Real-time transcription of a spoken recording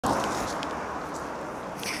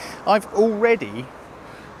I've already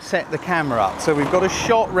set the camera up, so we've got a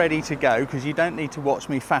shot ready to go because you don't need to watch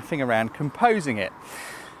me faffing around composing it.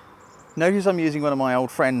 Notice I'm using one of my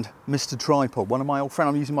old friend, Mr. Tripod.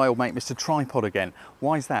 I'm using my old mate, Mr. Tripod again.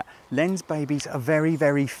 Why is that? Lensbabies are very,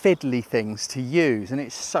 very fiddly things to use, and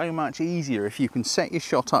it's so much easier if you can set your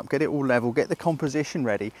shot up, get it all level, get the composition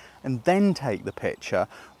ready, and then take the picture,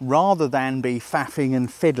 rather than be faffing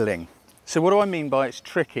and fiddling. So what do I mean by it's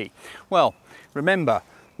tricky? Well, remember,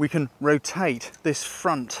 we can rotate this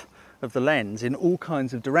front of the lens in all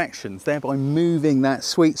kinds of directions, thereby moving that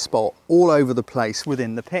sweet spot all over the place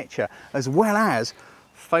within the picture, as well as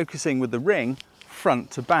focusing with the ring front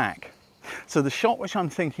to back. So the shot which I'm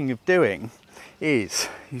thinking of doing is,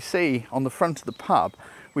 you see on the front of the pub,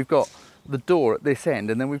 we've got the door at this end,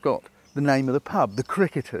 and then we've got the name of the pub, the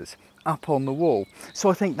Cricketers, up on the wall. So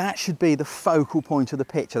I think that should be the focal point of the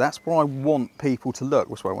picture. That's where I want people to look.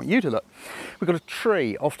 That's where I want you to look. We've got a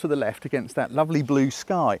tree off to the left against that lovely blue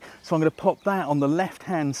sky. So I'm going to pop that on the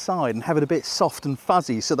left-hand side and have it a bit soft and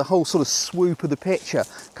fuzzy, so the whole sort of swoop of the picture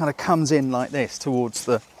kind of comes in like this towards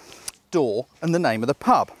the door and the name of the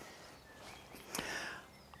pub.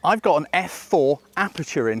 I've got an f4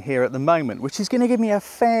 aperture in here at the moment, which is going to give me a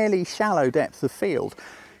fairly shallow depth of field.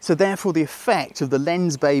 So therefore the effect of the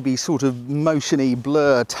Lensbaby sort of motiony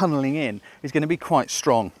blur tunneling in is going to be quite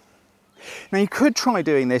strong. Now you could try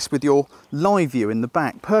doing this with your live view in the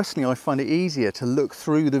back. Personally, I find it easier to look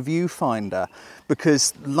through the viewfinder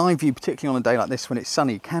because live view, particularly on a day like this when it's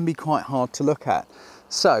sunny, can be quite hard to look at.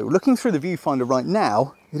 So looking through the viewfinder right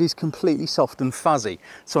now, it is completely soft and fuzzy.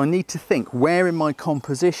 So I need to think, where in my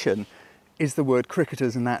composition is the word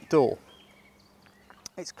Cricketers in that door?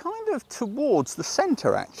 It's kind of towards the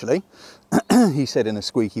centre actually, he said in a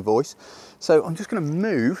squeaky voice. So I'm just going to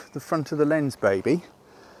move the front of the Lensbaby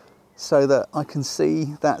so that I can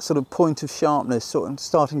see that sort of point of sharpness sort of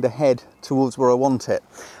starting to head towards where I want it.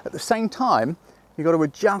 At the same time, you've got to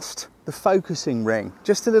adjust the focusing ring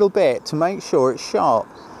just a little bit to make sure it's sharp.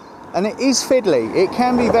 And it is fiddly, it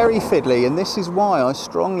can be very fiddly, and this is why I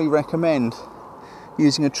strongly recommend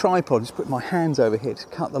using a tripod. Just put my hands over here to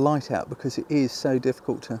cut the light out because it is so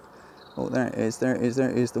difficult to... Oh, there it is, there it is, there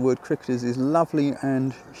it is. The word Cricketers is lovely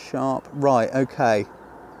and sharp. Right, okay.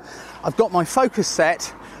 I've got my focus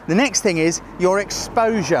set. The next thing is your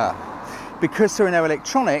exposure. Because there are no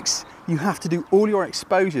electronics, you have to do all your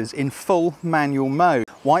exposures in full manual mode.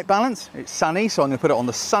 White balance, it's sunny, so I'm going to put it on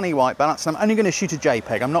the sunny white balance. And I'm only going to shoot a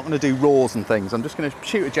JPEG. I'm not going to do RAWs and things. I'm just going to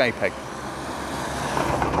shoot a JPEG.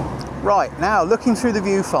 Right, now looking through the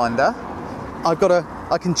viewfinder,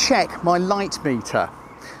 I can check my light meter.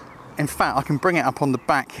 In fact, I can bring it up on the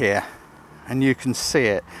back here and you can see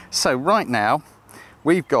it. So right now,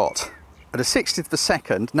 we've got at a 60th of a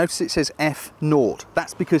second, notice it says f0.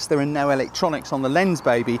 That's because there are no electronics on the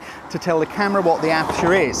Lensbaby to tell the camera what the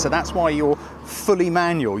aperture is. So that's why you're fully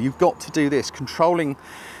manual. You've got to do this, controlling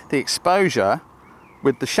the exposure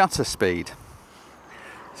with the shutter speed.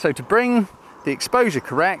 So to bring the exposure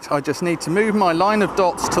correct, I just need to move my line of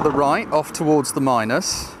dots to the right, off towards the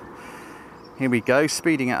minus. Here we go,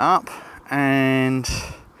 speeding it up, and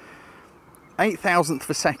 0.008 of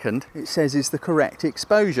a second, it says is the correct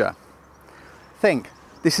exposure. Think,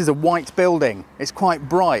 this is a white building, it's quite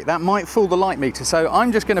bright, that might fool the light meter, so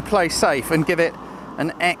I'm just going to play safe and give it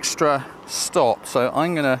an extra stop. So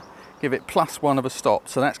I'm going to give it +1 of a stop,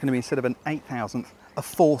 so that's going to be, instead of an 0.008, a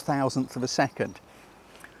 0.004 of a second.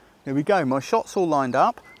 Here we go, my shot's all lined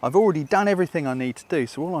up. I've already done everything I need to do,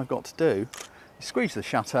 so all I've got to do is squeeze the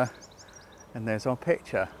shutter, and there's our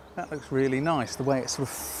picture. That looks really nice, the way it's sort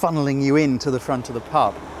of funneling you into the front of the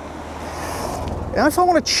pub. Now if I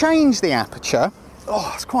want to change the aperture,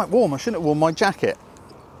 oh, it's quite warm, I shouldn't have worn my jacket.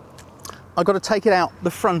 I've got to take it out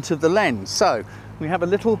the front of the lens. So we have a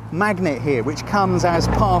little magnet here which comes as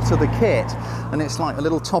part of the kit, and it's like a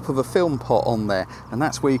little top of a film pot on there, and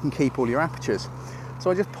that's where you can keep all your apertures. So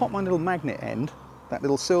I just pop my little magnet end, that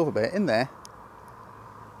little silver bit, in there,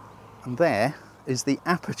 and there is the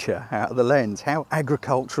aperture out of the lens. How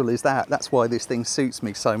agricultural is that? That's why this thing suits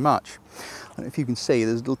me so much. I don't know if you can see,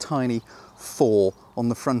 there's a little tiny 4 on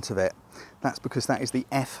the front of it. That's because that is the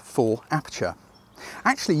f4 aperture.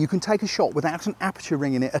 Actually, you can take a shot without an aperture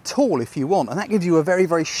ring in it at all if you want, and that gives you a very,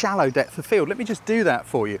 very shallow depth of field. Let me just do that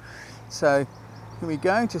for you. So here we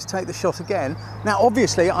go, just take the shot again. Now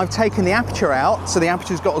obviously I've taken the aperture out, so the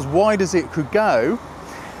aperture's got as wide as it could go.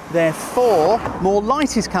 Therefore, more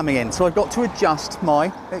light is coming in, so I've got to adjust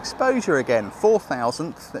my exposure again.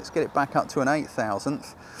 0.004, let's get it back up to an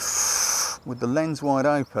 0.008. With the lens wide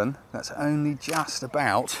open, that's only just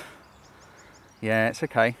about, yeah, it's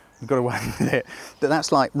okay. You've got away with it. But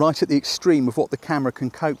that's like right at the extreme of what the camera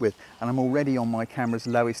can cope with, and I'm already on my camera's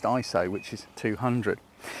lowest ISO, which is 200.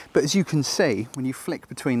 But as you can see, when you flick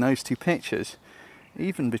between those two pictures,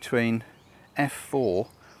 even between f4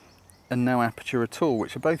 and no aperture at all,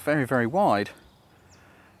 which are both very, very wide,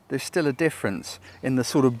 there's still a difference in the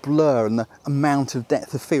sort of blur and the amount of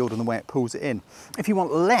depth of field and the way it pulls it in. If you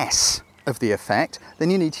want less of the effect,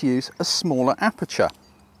 then you need to use a smaller aperture.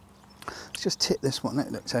 Let's just tip this one.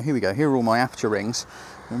 Look, so here we go. Here are all my aperture rings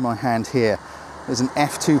in my hand here. There's an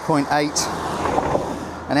f2.8,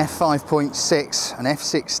 an f5.6, an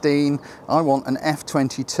f16. I want an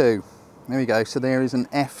f22. There we go. So there is an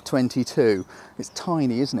f22. It's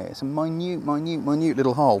tiny, isn't it? It's a minute, minute, minute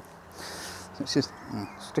little hole. So let's just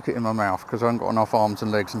stick it in my mouth because I haven't got enough arms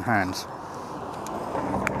and legs and hands.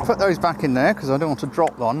 Put those back in there because I don't want to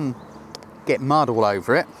drop one and get mud all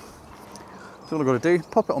over it. So all I've got to do,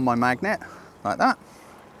 pop it on my magnet like that.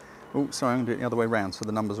 Oh, sorry, I'm going to do it the other way around so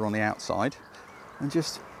the numbers are on the outside. And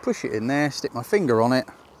just push it in there, stick my finger on it,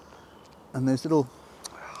 and there's little,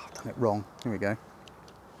 I've done it wrong, here we go.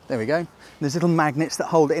 There we go. And there's little magnets that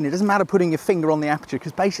hold it in. It doesn't matter putting your finger on the aperture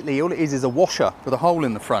because basically all it is a washer with a hole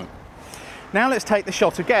in the front. Now let's take the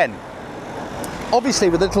shot again. Obviously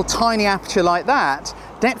with a little tiny aperture like that,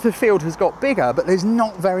 depth of field has got bigger, but there's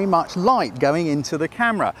not very much light going into the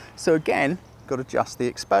camera. So again, got to adjust the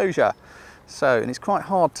exposure. So, and it's quite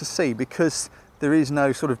hard to see because there is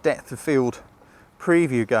no sort of depth of field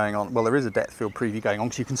preview going on. Well, there is a depth of field preview going on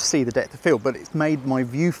because you can see the depth of field, but it's made my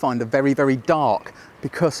viewfinder very, very dark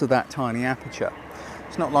because of that tiny aperture.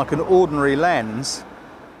 It's not like an ordinary lens,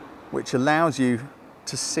 which allows you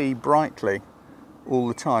to see brightly all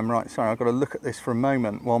the time. Right, sorry, I've got to look at this for a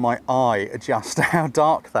moment while my eye adjusts to how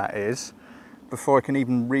dark that is before I can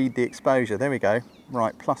even read the exposure. There we go.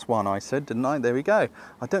 Right, +1 I said, didn't I? There we go.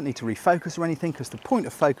 I don't need to refocus or anything because the point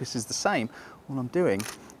of focus is the same. All I'm doing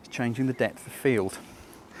is changing the depth of field.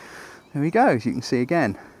 There we go, as you can see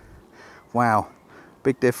again. Wow,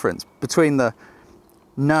 big difference. Between the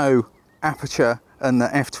no aperture and the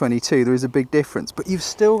f22, there is a big difference, but you've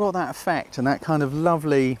still got that effect and that kind of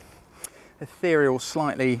lovely, ethereal,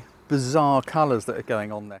 slightly bizarre colours that are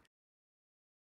going on there.